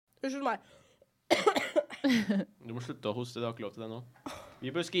Unnskyld meg. Du må slutte å hoste, du har ikke lov til det nå.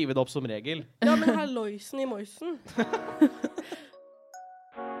 Vi bør skrive det opp som regel. Ja, men halloisen i moisen.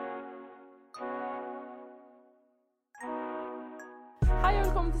 Hei og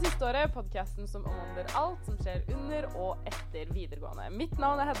velkommen til Siste året, podcasten som omhandler alt som skjer under og etter videregående. Mitt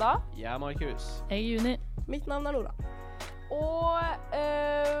navn er Hedda. Jeg er Markus. Jeg er Juni. Mitt navn er Nora. Og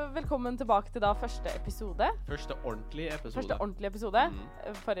velkommen tilbake til da første episode. Første ordentlige episode.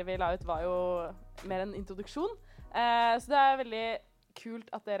 Forrige vi la ut var jo mer en introduksjon. Så det er veldig kult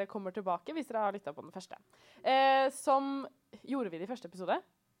at dere kommer tilbake hvis dere har lyttet på den første. Som gjorde vi det i første episode.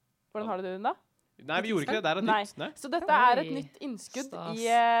 Hvordan har du det da? Nei, vi gjorde ikke det. Det er nytt. Nei. Så dette er et nytt innskudd i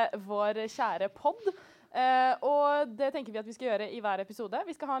vår kjære podd. Og det tenker vi at vi skal gjøre i hver episode.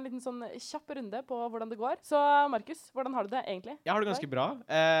 Vi skal ha en liten sånn kjapp runde på hvordan det går. Så Markus, hvordan har du det egentlig? Jeg har det ganske bra.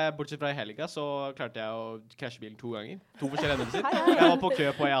 Bortsett fra i helga så klarte jeg å krasje bilen 2 ganger. 2 forskjellige hendelser. Jeg var på kø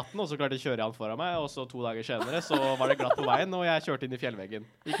på E18, og så klarte jeg å kjøre han foran meg. Og så 2 dager senere så var det glatt på veien, og jeg kjørte inn i fjellveggen.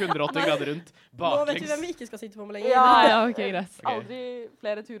 Gikk 180 grader rundt, Nå vet vi baklengs. hvem vi ikke skal sitte på med lenger. Ja, ok, greit. Ok. Aldri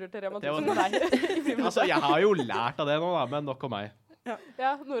flere turer til Rema Det var 1000 med deg. Altså, jeg har jo lært av det nå da, men nok om meg.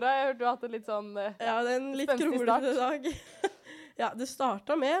 Ja, Nora, jeg hørte du har hatt en litt sånn Ja, det er en litt spenstig kronglete dag. Ja, det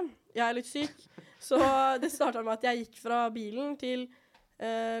startet med, jeg er litt syk, så det startet med at jeg gikk fra bilen til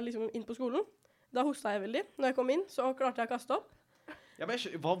liksom inn på skolen. Da hostet jeg veldig. Når jeg kom inn, så klarte jeg å kaste opp. Ja, men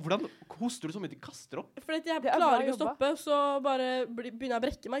hvordan hoster du så mye til kaster opp? Fordi at jeg Det er bra klarer ikke å jobba. stoppe, så bare begynner jeg å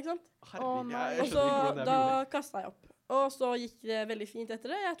brekke meg, ikke sant? Herregud, nei. jeg Og skjønner så ikke hvordan det da er mulig. kastet jeg opp. Og så gikk det veldig fint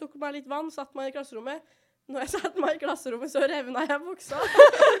etter det. Jeg tok meg litt vann, satt meg i klasserommet. Når jeg satt meg i klasserommet, så revna jeg buksa.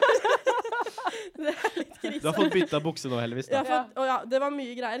 Det er litt krise. Du har fått byttet bukse nå, heldigvis. Jeg Da. har fått, og ja, det var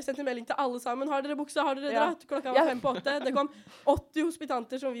mye greier. Sendte melding til alle sammen. Har dere buksa? Har dere Ja. dratt? Klokka var 5 på 8. Det kom 80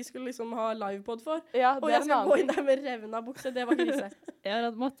 hospitanter som vi skulle liksom ha livepod for. Ja, Og det jeg er en skal gå inn annen ting. der med revna bukse. Det var krise. Jeg har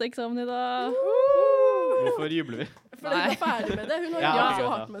hatt matteeksamen i dag. Hvorfor jubler vi? For hun var ferdig med det. Hun har Ja, jobbet ok, så greit,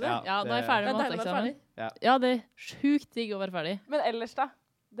 hardt med det. Ja, da er jeg ferdig Det med er deilig å være matteeksamen. ferdig. Ja, det er sjukt digg å være ferdig. Men ellers da?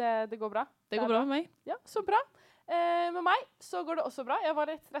 Det går bra? Det går bra med meg. Ja, så bra. Med meg så går det også bra. Jeg var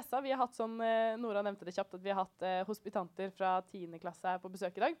litt stresset. Vi har hatt sånn, Nora nevnte det kjapt, at vi har hatt hospitanter fra 10. klasse her på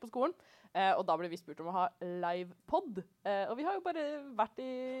besøk i dag på skolen. Og da ble vi spurt om å ha livepod. Og vi har jo bare vært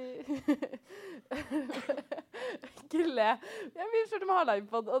i... Ikke le. Ja, vi spurte om å ha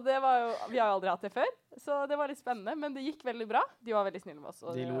livepod, og det var jo... Vi har jo aldri hatt det før, så det var litt spennende. Men det gikk veldig bra. De var veldig snille med oss.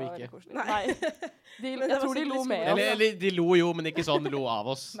 Og De det lo var ikke. veldig koselig. Nei. Nei. Men det Jeg var tror de sikkert lo litt med skummelt. oss. Eller de lo jo, men ikke sånn lo av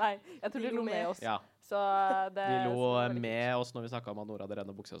oss. Nei, jeg tror de lo med oss. Ja, Så det, de lo så det var veldig med oss når vi snakket om at Nora hadde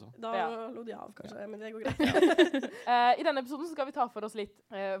renne bukse og sånn. Da Ja. lo de av, kanskje. Men det går greit. I denne episoden så skal vi ta for oss litt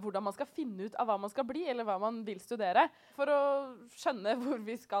hvordan man skal finne ut av hva man skal bli, eller hva man vil studere. For å skjønne hvor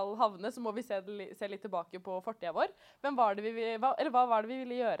vi skal havne, så må vi se litt tilbake på fortiden vår. Hva var det vi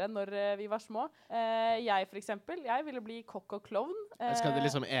ville gjøre når vi var små? Jeg for eksempel, jeg ville bli kokk og klovn. Skal det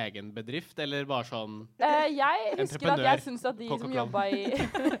liksom egen bedrift, eller bare sånn Jeg husker at Entreprenør, jeg synes at de kokk og som klovn. jobba i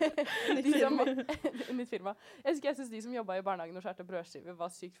Nytt firma. Nytt firma. Jeg husker jeg synes de som jobba i barnehagen og skjærte brødskiver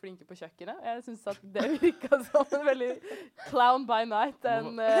var sykt flinke på kjøkkenet. Jeg synes at det virka som en veldig clown by night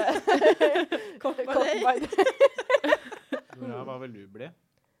and Kokk by cock day. by day. Nora, hva vil du bli?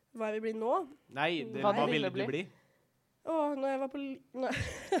 Hva jeg vil bli nå? Nei, Hva hva du ville ville du bli? Når jeg var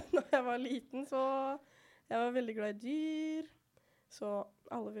når jeg var liten, så jeg var veldig glad i dyr. Så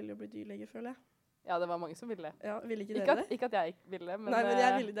alle ville jo bli dyrlege, føler jeg. Ja, det var mange som ville det. Ja, ville ikke Ikke dere at, det? ikke at jeg ville det, men, Nei, men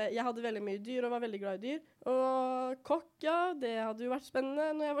jeg ville det. Jeg hadde veldig mye dyr og var veldig glad i dyr. Og kokk, ja, det hadde jo vært spennende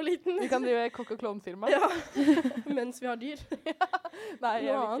når jeg var liten. vi kan drive kokk- og klovnfirma. Ja, mens vi har dyr. Nei, jeg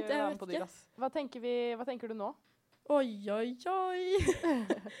Noe vil annet, ikke jeg være med vet på ikke. dyr, ass. Hva tenker du nå? Oi, oi, oi.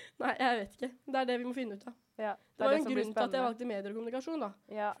 Nei, jeg vet ikke. Det er det vi må finne ut av. Ja, Det var jo som en blir grunn til at jeg spennende. valgte medier og kommunikasjon, da.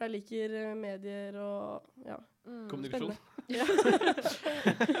 Ja. For jeg liker medier og, ja, Kommunikasjon? ja.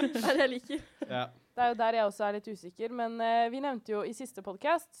 Det er det jeg liker. Ja. Det er jo der jeg også er litt usikker, men vi nevnte jo i siste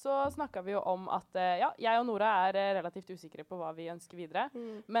podcast, så snakket vi jo om at ja, jeg og Nora er relativt usikre på hva vi ønsker videre,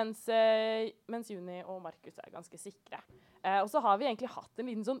 mens Juni og Markus er ganske sikre. Og så har vi egentlig hatt en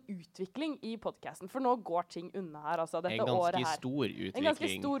liten sånn utvikling i podcasten, for nå går ting unna her, altså dette En året ganske her. stor En ganske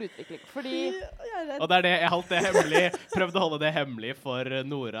utvikling. stor utvikling, fordi Jeg er redd. Og det er det, jeg holdt det hemmelig, prøvde å holde det hemmelig for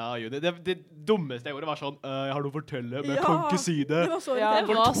Nora og Juni. Det dummeste jeg gjorde var sånn, jeg har noe å fortelle, men jeg kan ikke si det. Det var så Ja. irriterende.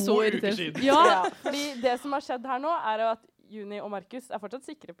 For var 2 så uker irriterende. siden. Ja. ja, fordi det som har skjedd her nå er jo at Juni og Markus er fortsatt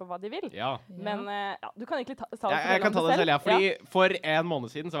sikre på hva de vil. Ja. Men ja, du kan egentlig ta det Jeg kan ta det selv, ja. Fordi for en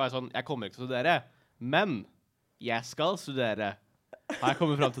måned siden så var jeg sånn, jeg kommer ikke til å studere, men jeg skal studere. Har jeg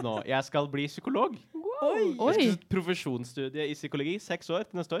kommet frem til nå. Jeg skal bli psykolog. Oi! Jeg skal ta profesjonsstudie i psykologi, 6 år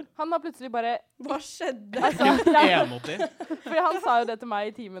til neste år. Han har plutselig bare Hva skjedde? altså, ja, 1,80. fordi han sa jo det til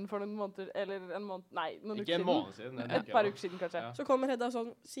meg i timen for noen måneder, eller en måned, nei, noen Ikke uker en måned siden. det Et tenker par jeg på. uker siden, kanskje. Ja. Så kommer Hedda sånn,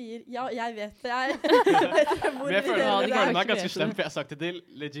 sier, ja, jeg vet det, jeg. Vet dere hvor Men jeg føler irriterende det det er er? ganske slemt, for jeg har sagt det til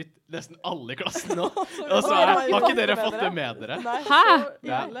legit nesten alle i klassen nå. Og så Oi, har har vi ikke fått dere det fått med det med dere. Nei, Hæ?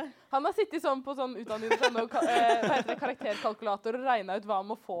 Så ille. han har sittet sånn på sånn utdanning og hva heter det, karakterkalkulator og regnet ut hva han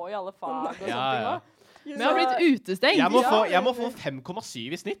må få i alle fag og sånne Ja, ting ja. også. Men jeg har blitt utestengt. Jeg må få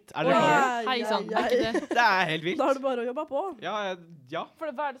 5,7 i snitt. Er dere klar over det? Hei sann, er ikke det? Det er helt vilt. Da har du bare å jobbe på. Ja.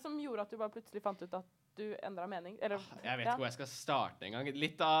 For hva er det som gjorde at du bare plutselig fant ut at du endret mening? Eller, Jeg vet ja. ikke hvor jeg skal starte en gang.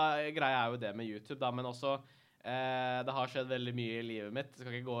 Litt av greia er jo det med YouTube, da, men også det har skjedd veldig mye i livet mitt. Jeg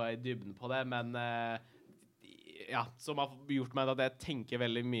skal ikke gå i dybden på det, men ja, som har gjort meg at jeg tenker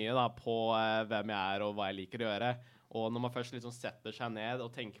veldig mye da, på hvem jeg er og hva jeg liker å gjøre. Og når man først liksom setter seg ned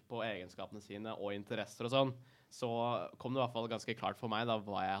og tenker på egenskapene sine og interesser og sånn, så kom det i hvert fall ganske klart for meg da,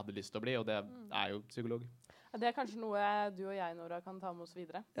 hva jeg hadde lyst til å bli, og det er jo psykolog. Ja, det er kanskje noe du og jeg, Nora, kan ta med oss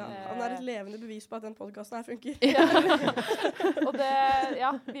videre. Ja, han er et levende bevis på at den podcasten her funker. Og det,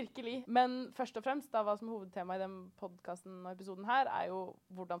 ja, virkelig. Men først og fremst, da, hva som er hovedtema i den podcasten og episoden her, er jo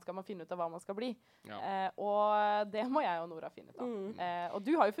hvordan skal man finne ut av hva man skal bli. Ja. Og det må jeg og Nora finne ut av. Og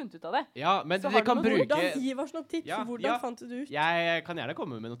du har jo funnet ut av det. Ja, men Så dere har du kan noen bruke... Hvordan gi oss noen tips? Ja, Hvordan ja. fant du ut? Jeg kan gjerne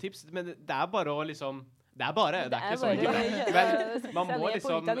komme med noen tips, men det er bare å liksom... Det er ikke så mye. Men man må på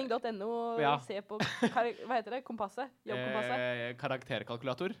liksom... utdanning.no og Ja. se på, hva heter det? Kompasset? Jobbkompasset?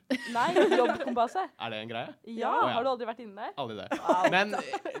 Karakterkalkulator. Nei, jobbkompasset. Er det en greie? Ja, Å, ja. har du aldri vært inne der? Aldri det. Wow.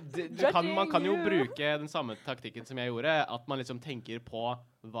 Men man kan jo you. bruke den samme taktikken som jeg gjorde, at man liksom tenker på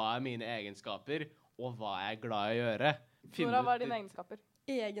hva er mine egenskaper, og hva er jeg glad i å gjøre. Nora, hva er dine egenskaper?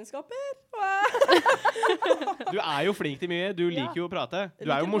 Egenskaper? Du er jo flink til mye, du liker jo å prate. Du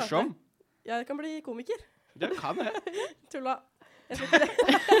er jo morsom. Jeg kan bli komiker. Det kan det. Tulla. Jeg skal ikke det.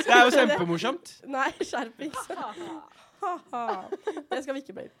 Det er jo kjempemorsomt. Nei, skjerpings. Haha. Det skal vi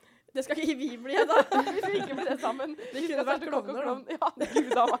ikke bli. Det skal ikke vi bli, da. Hvis vi ikke blir det sammen. Det kunne vært klovner, da. Ja,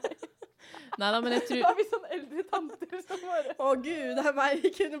 gud av meg. Neida, men jeg Da tror, er vi sånn eldre tanter som bare... Å gud, det er meg. Vi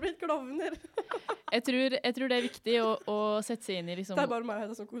kunne blitt klovner. jeg tror det er viktig å sette seg inn i liksom... Det er bare meg og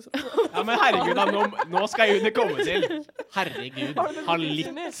Hedda som koser oss. Ja, men herregud da, nå skal Juni komme til. Herregud, Har du noe ha tips, litt.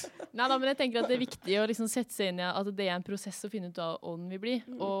 Juni? Neida, men jeg tenker at det er viktig å liksom sette seg inn i at det er en prosess å finne ut av hva den vil bli.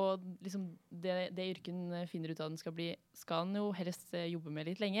 Og liksom det yrken finner ut av den skal bli, skal den jo helst jobbe med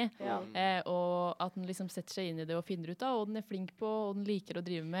litt lenge. Ja. Og at den liksom setter seg inn i det og finner ut av hva den er flink på, og den liker å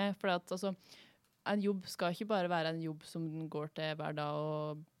drive med. For at altså, en jobb skal ikke bare være en jobb som den går til hver dag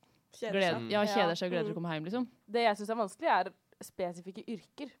og Kjeder seg. kjeder seg og gleder til å komme hjem, liksom. Det jeg synes er vanskelig er spesifikke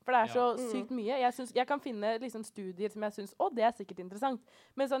yrker, for det er så Ja. sykt mye. Jeg kan finne liksom studier som jeg synes, det er sikkert interessant,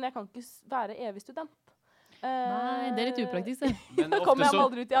 men sånn, jeg kan ikke være evig student. Nei, det er litt upraktisk, det. Men Kommer jeg meg ofte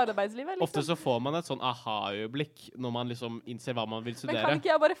aldri ut i arbeidslivet, liksom? så får man et sånn aha-øyeblikk når man liksom innser hva man vil Men studere. kan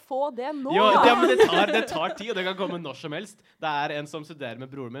ikke jeg bare få det nå? Jo, men det tar tid, og det kan komme når som helst. Det er en som studerer med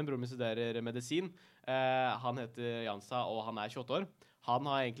broren min. Broren min studerer medisin. Han heter Jansa, og han er 28 år. Han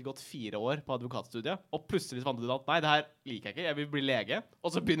har egentlig gått 4 år på advokatstudiet, og plutselig fant han ut at nei, det her liker jeg ikke, jeg vil bli lege. Og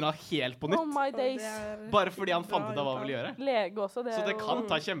så begynner han helt på Oh nytt. my Og days. det er Bare fordi han bra fant ut av hva han gjort, ville gjøre. Lege også, det Så er det jo... kan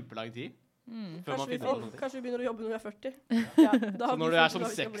ta kjempelang tid før man finner ut av det. Kanskje vi begynner å jobbe når vi er 40. Ja. Da Så har når vi du er funnet sånn hva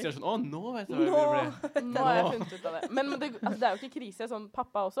vi skal 60 bli. år, sånn, nå vet jeg hva jeg vil bli. Nå har jeg funnet ut av det. Men det er jo ikke krise. Sånn,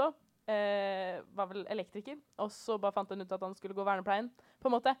 pappa også var vel elektriker, og så bare fant han ut at han skulle gå vernepleien, på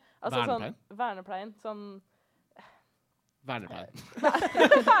en måte. Altså, Vernepleien? Sånn, vernepleien, sånn... Vernepleien.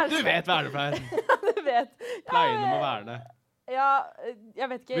 Du vet vernepleien. Du vet. Pleien om å verne. Ja, jeg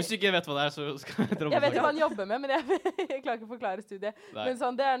vet ikke. Hvis du ikke vet hva det er, så skal jeg droppe Jeg vet ikke hva det. han jobber med, men jeg klarer ikke å forklare studiet. Nei. Men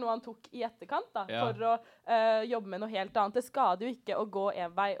sånn, det er noe han tok i etterkant da, Ja. for å jobbe med noe helt annet. Det skader jo ikke å gå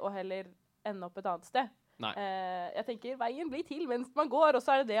en vei og heller ende opp et annet sted. Nei. Jeg tenker veien blir til mens man går, og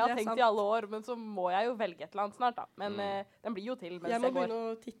så er det det jeg har Det er tenkt sant. i alle år, men så må jeg jo velge et eller annet snart da. Men den blir jo til mens Jeg jeg, må går. begynne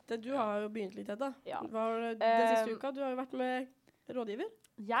å titte. Du har jo begynt litt, Hedda. Ja. Hva var det den siste uka? Du har jo vært med rådgiver.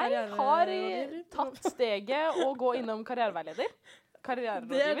 Jeg har Karriererådgiver. tatt steget å gå innom karriereveileder. Det er det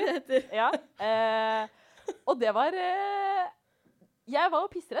Karriererådgiver. det heter. Ja. Og det var jeg var jo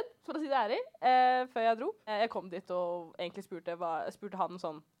pissredd, for å si det ærlig, før jeg dro. Jeg kom dit og egentlig spurte han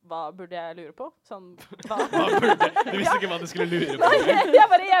sånn, hva burde jeg lure på? Sånn, hva? Du visste ikke hva du skulle lure på.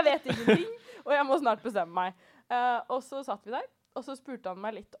 jeg vet ingenting, og jeg må snart bestemme meg. Og så satt vi der, og så spurte han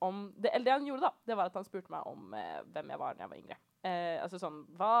meg litt om, eller det han gjorde da, det var at han spurte meg om hvem jeg var når jeg var yngre. Altså sånn,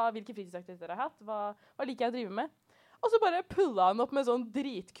 hvilke fritidsaktiviteter jeg har hatt, hva liker jeg å drive med? Og så bare pullet han opp med sånn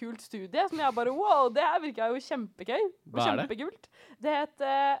dritkult studie, som jeg bare, wow, det her virket jo kjempegøy. Hva er det? Kjempekult. Det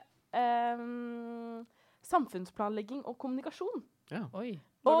heter samfunnsplanlegging og kommunikasjon. Ja. Oi.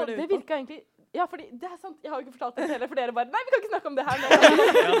 Og det virka egentlig ja, fordi det er sant, jeg har jo ikke fortalt det til dere, for dere bare nei, vi kan ikke snakke om det her nå.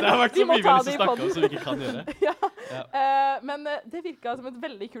 Ja, det har vært så mye vi har lyst til å snakke om som vi ikke kan gjøre. Men det virka som et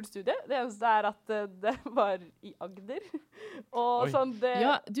veldig kult studie. Det eneste er at det var i Agder. Og sånn det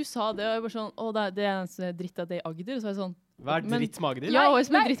Ja, du sa det, og jeg bare sånn å, det er en dritt at det er i Agder, og så var jeg sånn Hva er dritt med Agder? Ja, og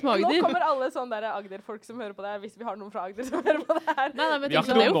som er dritt med Agder. Nå kommer alle sånne der Agder-folk som hører på det her, hvis vi har noen fra Agder som hører på det her. Nei, men Vi har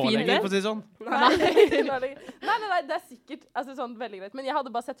ikke det er jo noe nå fint, lenger, det. for å si det sånn. Nei, det er sikkert altså, sånn veldig greit. Men jeg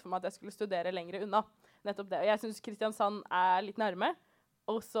hadde bare sett for meg at jeg skulle studere lenger unna. Nettopp det. Og jeg synes Kristiansand er litt nærme.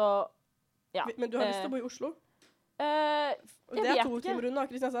 Og så, ja. Men du har lyst til å bo i Oslo? Jeg Det vet er 2 timer unna,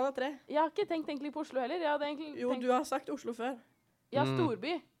 Kristiansand er 3. Jeg har ikke tenkt egentlig på Oslo heller. Jeg hadde egentlig Jo, tenkt, du har sagt Oslo før. ja,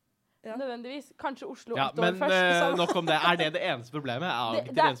 storby. Ja. Nødvendigvis. Kanskje Oslo Ja, et år men først. nok om det. Er det eneste problemet? Er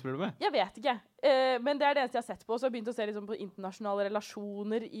Agder det eneste problemet? Jeg vet ikke. Men det er det eneste jeg har sett på. Så jeg har begynt å se liksom, på internasjonale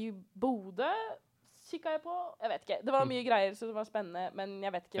relasjoner i Bodø. Kikket jeg på. Jeg vet ikke. Det var mye greier, så det var spennende, men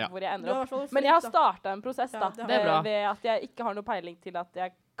jeg vet ikke hvor jeg ender opp. Men jeg har startet en prosess da, Ja, det er bra. ved at jeg ikke har noe peiling til at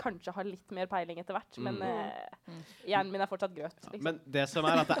jeg kanskje har litt mer peiling etter hvert, men hjernen min er fortsatt grøt. Liksom. Men det som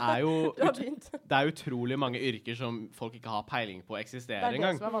er at det er jo Du har begynt. det er utrolig mange yrker som folk ikke har peiling på å Det eksistere er det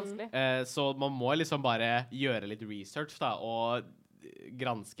engang. som er vanskelig. Så man må liksom bare gjøre litt research da, og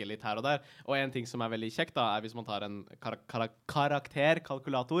granske litt her og der. Og en ting som er veldig kjekt da, er hvis man tar en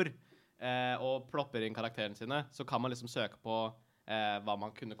karakterkalkulator og plopper inn karakterene sine, så kan man liksom søke på hva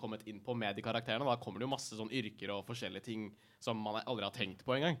man kunne kommet inn på med de karakterene. Da kommer det jo masse sånn yrker og forskjellige ting som man aldri har tenkt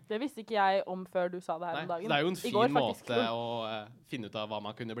på engang. Det visste ikke jeg om før du sa det her Nei, om dagen. så det er jo en I fin går, faktisk. måte å finne ut av hva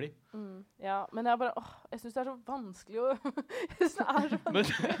man kunne bli. Ja, men jeg bare, jeg synes det er så vanskelig å... Jeg synes det er så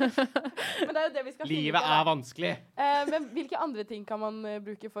vanskelig. Men det er jo det vi skal finne ut Livet av. er vanskelig. Men hvilke andre ting kan man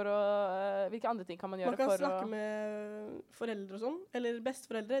bruke for å... Hvilke andre ting kan man gjøre Man kan for å... snakke med foreldre og sånn, eller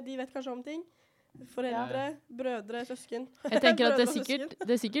besteforeldre. De vet kanskje om ting. Foreldre, brødre, søsken. Jeg tenker at det Brødre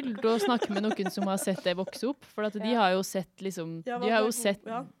og er sikkert lurt å snakke med noen som har sett deg vokse opp, for at de har jo sett liksom, Ja, de har jo hva- sett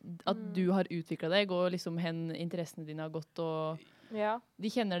ja. at du har utviklet deg, og liksom hen interessene dine har gått, og Ja,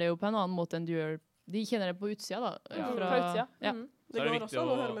 de kjenner det jo på en annen måte enn du gjør. De kjenner det på utsida da. Ja. fra utsida. Ja. Det Så er det går viktig også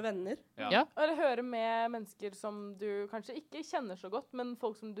an å å- høre med venner. Ja. Eller høre med mennesker som du kanskje ikke kjenner så godt, men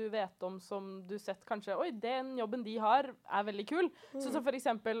folk som du vet om, som du sett kanskje, oi, den jobben de har er veldig kul. Så for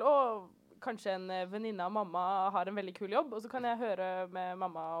eksempel, kanskje en venninne av mamma har en veldig kul jobb, og så kan jeg høre med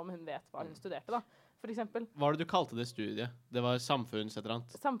mamma om hun vet hva hun studerte da. For eksempel Hva var det du kalte det studiet? Det var samfunns et eller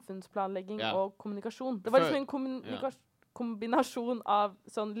annet. samfunnsplanlegging Ja. og kommunikasjon. Det var liksom Før- en kombinasjon av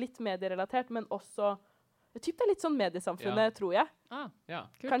sånn litt medierelatert, men også typ det er litt sånn mediesamfunnet, tror jeg. Ah, Ja.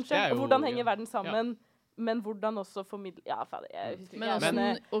 kult. Kanskje. Det er jo- Og hvordan henger ja. verden sammen, men hvordan også formidle... Ja, fader, jeg husker ikke. Men, Ja, også,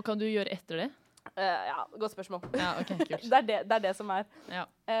 men, og kan du gjøre etter det? ja, godt spørsmål. Ja, ok, kult. Det er det som er. Ja.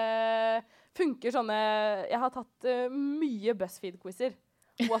 Funker sånne... Jeg har tatt mye BuzzFeed-quizer.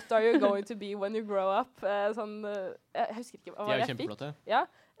 What are you going to be when you grow up? Jeg husker ikke hva De er jo jeg fikk. kjempeflotte. Ja,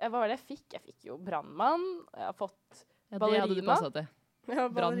 hva var det jeg fikk? Jeg fikk jo brannmann. Jeg har fått Ja, det hadde du ballerina. passet til. Ja,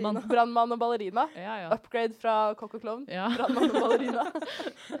 Brandmann. ballerina. brannmann og ballerina. Ja, ja. Upgrade fra Coco Clown. Ja. Brannmann og ballerina.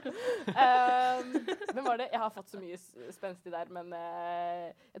 Hvem var det? Jeg har fått så mye spenstig der, men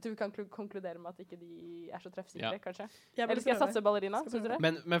jeg tror vi kan konkludere med at ikke de er så treffsikre, Ja. kanskje. Jeg burde Eller skal jeg prøve. satse ballerina, Skal synes prøve.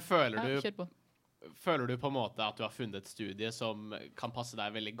 dere? Men føler Ja, du kjør på. Føler du på en måte at du har funnet et studie som kan passe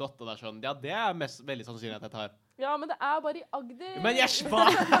deg veldig godt, og det er sånn, ja, det er veldig sannsynlig at jeg tar. Ja, men det er bare i Agder. Men jeg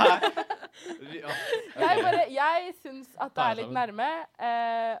svarer! Jeg syns at det Ta er det litt sammen.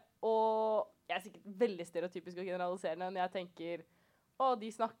 nærme, og jeg er sikkert veldig stereotypisk og generaliserende når jeg tenker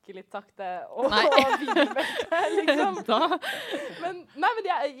de snakker litt sakte, og Nei. bilbelte, liksom. Da. Men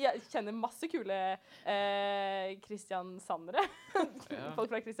jeg kjenner masse kule kristiansandere. Ja.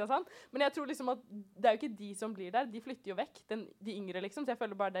 Folk fra Kristiansand. Men jeg tror liksom at det er jo ikke de som blir der. De flytter jo vekk, de yngre liksom. Så jeg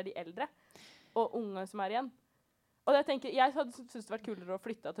føler bare det er de eldre og unge som er igjen. Og jeg hadde syntes det vært kulere å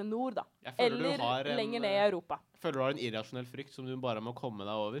flytte til nord, da. Jeg føler du Eller har lenger ned i Europa. Føler du har en irrasjonell frykt som du bare må komme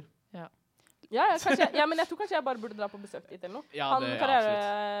deg over. Men jeg tror kanskje jeg bare burde dra på besøk dit eller noe. Ja, Han det- ja,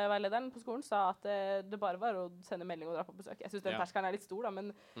 karriereveilederen på skolen sa at det bare var å sende melding og dra på besøk. Jeg synes den Ja. terskelen er litt stor, da,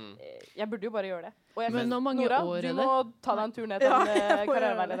 men Mm. jeg burde jo bare gjøre det. Og jeg Men synes, hvor mange Nora, år du er må ta deg en tur ned til Ja, han, jeg må gjøre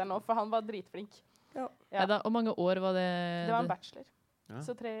karriereveilederen nå, for han var dritflink. Ja. Ja. Da, og mange år var det? Det var en bachelor. Ja.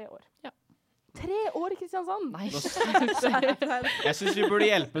 Så 3 år. Ja. 3 år i Kristiansand! Nei. Jeg synes vi burde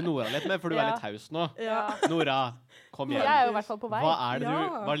hjelpe Nora litt med, for du er Ja. litt taus nå. Ja. Nora, kom Jeg igjen. er jo i hvert fall på vei. Hva er det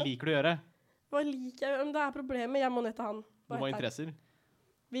Ja. hva liker du å gjøre? Hva liker jeg? Men det er problemet. Jeg må ned til han. Du må ha interesser.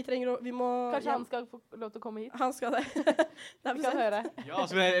 vi må... Kanskje han skal få lov til å komme hit? Han skal det. Det Vi kan høre. Ja,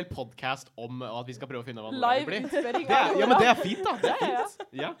 så det er en podcast om at vi skal prøve å finne hva Nora Live blir. utspørring. Ja, men det er fint da. Det er Ja,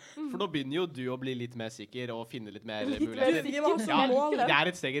 fint. Ja, for nå begynner jo du å bli litt mer sikker og finne litt mer Litt mer muligheter. Vi må ha Ja, som mål. det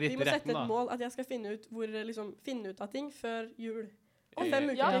er et steg i Vi riktig må sette retten et da. mål at jeg skal finne ut av ting før jul. Og 5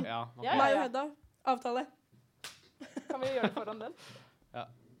 uker Ja. til. Ja, Ja, Meg og Hedda, avtale. Kan vi gjøre det foran den?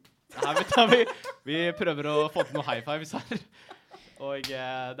 vi prøver å få til noe high fives her. Og det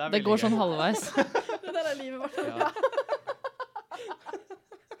er veldig Det går sånn gøy. halvveis. Det der er livet vårt. Ja.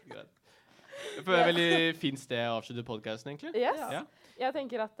 Greit. Jeg føler det er et veldig fint sted å avslutte podcasten, egentlig. Yes. Ja. Jeg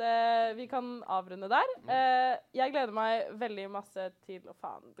tenker at vi kan avrunde der. Jeg gleder meg veldig masse til... Å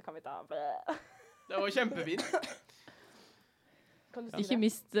faen, det kan vi ta av. Det var kjempefint. Kan du si Ikke det?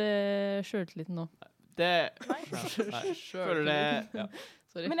 mist sjøltilliten nå. Det... Nei. Nei, føler det... Ja.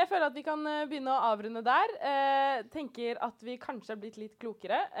 Sorry. Men jeg føler at vi kan begynne å avrunde der. Tenker at vi kanskje har blitt litt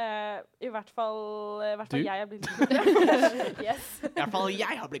klokere. I hvert fall Du? jeg har blitt litt klokere. Yes. I hvert fall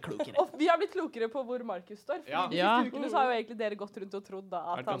jeg har blitt klokere. Og vi har blitt klokere på hvor Markus står. For Ja. de Ja. siste ukene så har jo egentlig dere gått rundt og trodd da,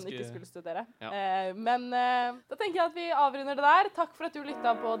 at Vært han ganske- ikke skulle studere. Ja. Men da tenker jeg at vi avrunder det der. Takk for at du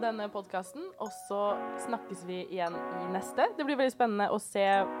lyttet på denne podcasten. Og så snakkes vi igjen i neste. Det blir veldig spennende å se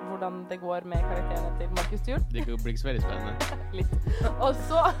hvordan det går med karakterene til Markus Thuel. Det blir ikke så veldig spennende. Litt. Og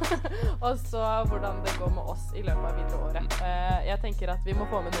så hvordan det går med oss i løpet av videre året. Jeg tenker at vi må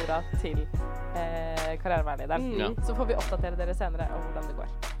få med Nora til karriereveilederen. Ja. Så får vi oppdatere dere senere om hvordan det går.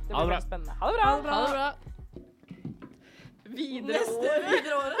 Det Ha det blir bra. veldig spennende. Ha det bra! Ha det bra. Videre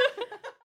Videre året.